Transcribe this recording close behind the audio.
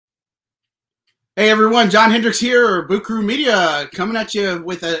Hey everyone, John Hendricks here, Boot Crew Media, coming at you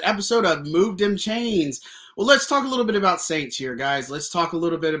with an episode of Move Them Chains. Well, let's talk a little bit about Saints here, guys. Let's talk a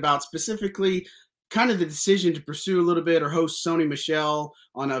little bit about specifically kind of the decision to pursue a little bit or host Sony Michel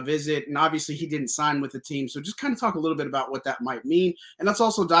on a visit. And obviously, he didn't sign with the team. So just kind of talk a little bit about what that might mean. And let's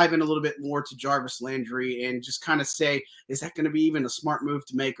also dive in a little bit more to Jarvis Landry and just kind of say, is that going to be even a smart move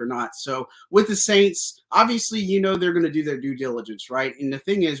to make or not? So with the Saints, obviously, they're going to do their due diligence, right? And the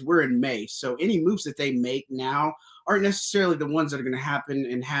thing is, we're in May. So any moves that they make now aren't necessarily the ones that are going to happen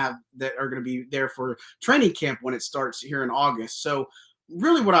and have that are going to be there for training camp when it starts here in August. So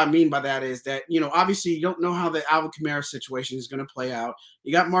really what I mean by that is that, obviously you don't know how the Alvin Kamara situation is going to play out.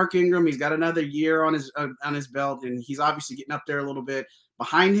 You got Mark Ingram. He's got another year on his belt, and he's obviously getting up there a little bit.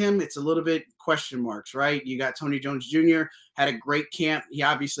 Behind him, it's a little bit question marks, right? You got Tony Jones Jr. had a great camp. He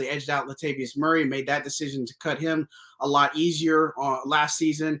obviously edged out Latavius Murray and made that decision to cut him a lot easier last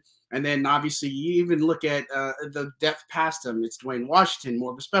season. And then obviously you even look at the depth past him. It's Dwayne Washington,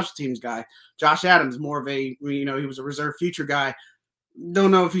 more of a special teams guy. Josh Adams, more of a, he was a reserve future guy.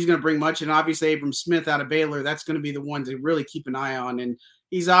 Don't know if he's going to bring much. And obviously Abram Smith out of Baylor, that's going to be the one to really keep an eye on. And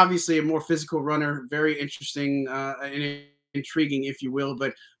he's obviously a more physical runner, very interesting and intriguing, if you will.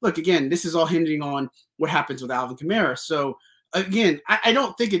 But look, again, this is all hinging on what happens with Alvin Kamara. So again, I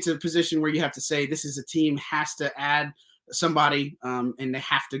don't think it's a position where you have to say this is a team has to add somebody and they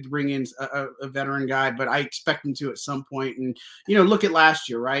have to bring in a veteran guy, but I expect them to at some point. And, look at last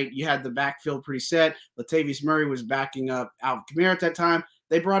year, right? You had the backfield pretty set. Latavius Murray was backing up Alvin Kamara at that time.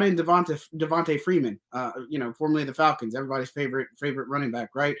 They brought in Devontae Freeman, formerly the Falcons, everybody's favorite running back,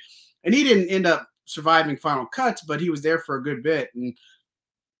 right? And he didn't end up surviving final cuts, but he was there for a good bit. And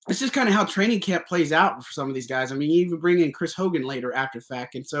it's just kind of how training camp plays out for some of these guys. I mean, you even bring in Chris Hogan later after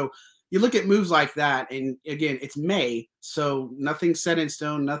fact. And so you look at moves like that, and again, it's May, so nothing's set in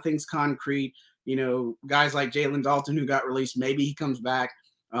stone, nothing's concrete. Guys like Jalen Dalton who got released, maybe he comes back.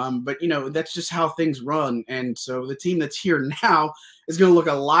 But that's just how things run. And so the team that's here now is going to look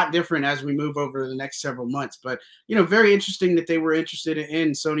a lot different as we move over the next several months. But, very interesting that they were interested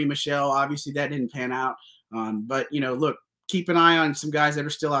in Sony Michel. Obviously that didn't pan out. But, look, keep an eye on some guys that are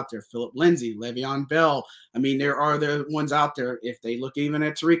still out there. Philip Lindsay, Le'Veon Bell. I mean, there are the ones out there. If they look even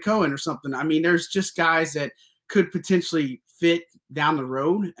at Tariq Cohen or something, I mean, there's just guys that could potentially fit down the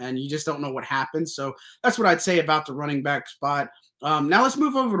road, and you just don't know what happens. So that's what I'd say about the running back spot. Now let's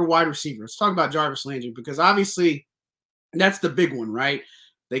move over to wide receiver. Let's talk about Jarvis Landry, because obviously that's the big one, right?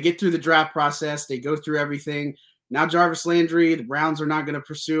 They get through the draft process. They go through everything. Now Jarvis Landry, the Browns are not going to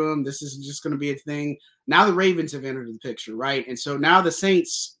pursue him. This is just going to be a thing. Now the Ravens have entered the picture, right? And so now the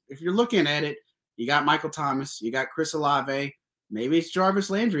Saints, if you're looking at it, you got Michael Thomas, you got Chris Olave, maybe it's Jarvis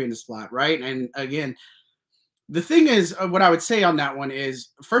Landry in the slot, right? And again, the thing is, what I would say on that one is,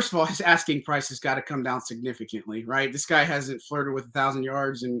 first of all, his asking price has got to come down significantly, right? This guy hasn't flirted with 1,000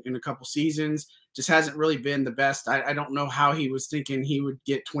 yards in a couple seasons, just hasn't really been the best. I don't know how he was thinking he would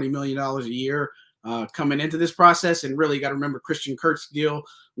get $20 million a year coming into this process. And really, you got to remember Christian Kirk's deal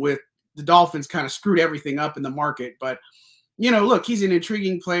with the Dolphins kind of screwed everything up in the market. But, look, he's an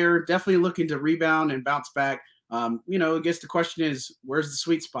intriguing player, definitely looking to rebound and bounce back. I guess the question is, where's the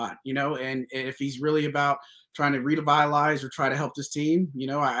sweet spot, and if he's really about trying to revitalize or try to help this team,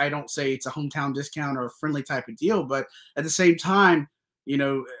 I don't say it's a hometown discount or a friendly type of deal, but at the same time, I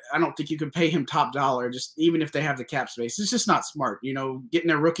don't think you could pay him top dollar, just even if they have the cap space. It's just not smart, getting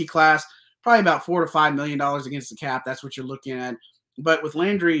a rookie class, probably about $4 to $5 million against the cap. That's what you're looking at. But with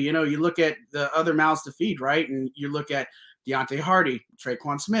Landry, you look at the other mouths to feed, right? And you look at Deontay Hardy,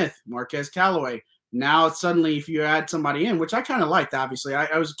 Traquan Smith, Marquez Callaway. Now suddenly, if you add somebody in, which I kind of liked, obviously,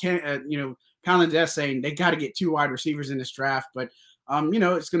 I was, pounding the desk saying they got to get 2 wide receivers in this draft. But,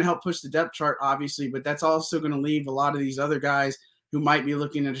 it's going to help push the depth chart, obviously. But that's also going to leave a lot of these other guys who might be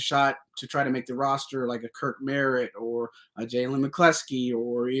looking at a shot to try to make the roster, like a Kirk Merritt or a Jalen McCleskey,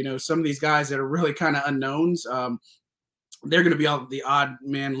 or, some of these guys that are really kind of unknowns. They're going to be all the odd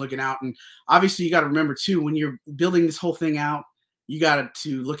man looking out. And obviously you got to remember too, when you're building this whole thing out, you got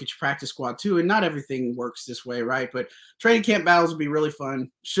to look at your practice squad too. And not everything works this way, right? But training camp battles will be really fun.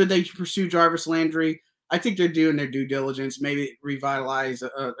 Should they pursue Jarvis Landry? I think they're doing their due diligence, maybe revitalize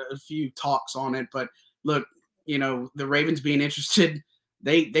a few talks on it. But look, the Ravens being interested,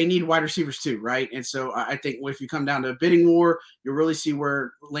 they need wide receivers too, right? And so I think if you come down to a bidding war, you'll really see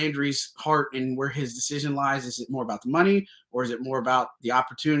where Landry's heart and where his decision lies. Is it more about the money, or is it more about the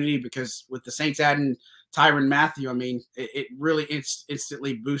opportunity? Because with the Saints adding Tyrann Mathieu, I mean, it really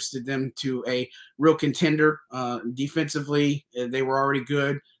instantly boosted them to a real contender. Defensively, they were already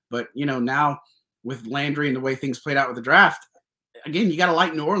good. But, now with Landry and the way things played out with the draft, again, you got to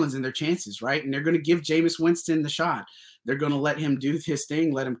like New Orleans and their chances, right? And they're going to give Jameis Winston the shot. They're going to let him do his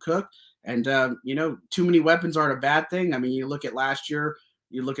thing, let him cook. And, too many weapons aren't a bad thing. I mean, you look at last year,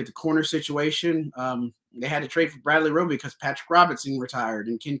 you look at the corner situation. They had to trade for Bradley Roby because Patrick Robinson retired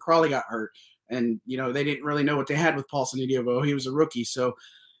and Ken Crawley got hurt. And, they didn't really know what they had with Paulson Adiobo. He was a rookie. So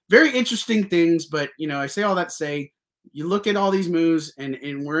very interesting things. But, I say all that to say, you look at all these moves, and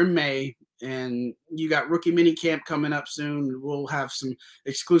we're in May, and you got rookie mini camp coming up soon. We'll have some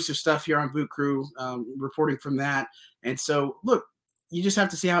exclusive stuff here on Boot Crew, reporting from that. And so, look, you just have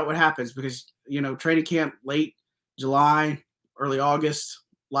to see how it happens because, training camp late July, early August,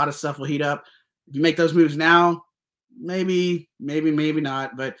 a lot of stuff will heat up. If you make those moves now, maybe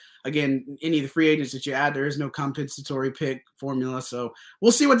not. But again, any of the free agents that you add, there is no compensatory pick formula. So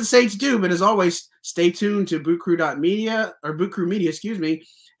we'll see what the Saints do. But as always, stay tuned to bootcrew.media or Boot Crew Media,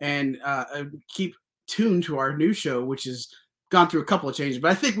 and keep tuned to our new show, which has gone through a couple of changes.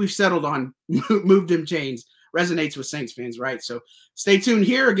 But I think we've settled on Moved Them Chains. Resonates with Saints fans, right? So stay tuned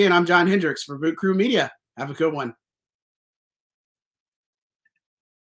here. Again, I'm John Hendricks for Boot Crew Media. Have a good one.